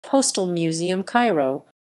Postal Museum, Cairo.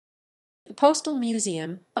 The Postal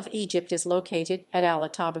Museum of Egypt is located at Al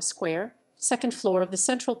Ataba Square, second floor of the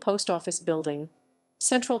Central Post Office Building,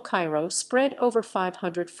 Central Cairo, spread over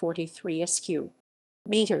 543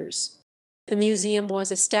 meters. The museum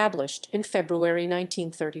was established in February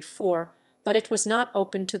 1934, but it was not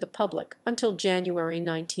open to the public until January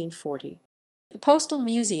 1940. The Postal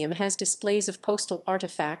Museum has displays of postal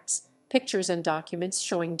artifacts, pictures and documents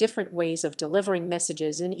showing different ways of delivering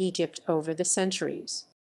messages in Egypt over the centuries.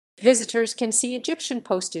 Visitors can see Egyptian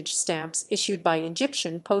postage stamps issued by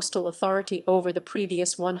Egyptian Postal Authority over the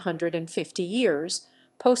previous 150 years,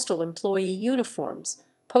 postal employee uniforms,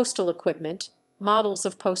 postal equipment, models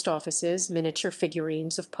of post offices, miniature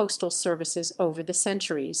figurines of postal services over the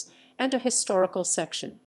centuries, and a historical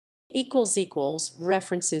section.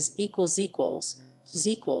 References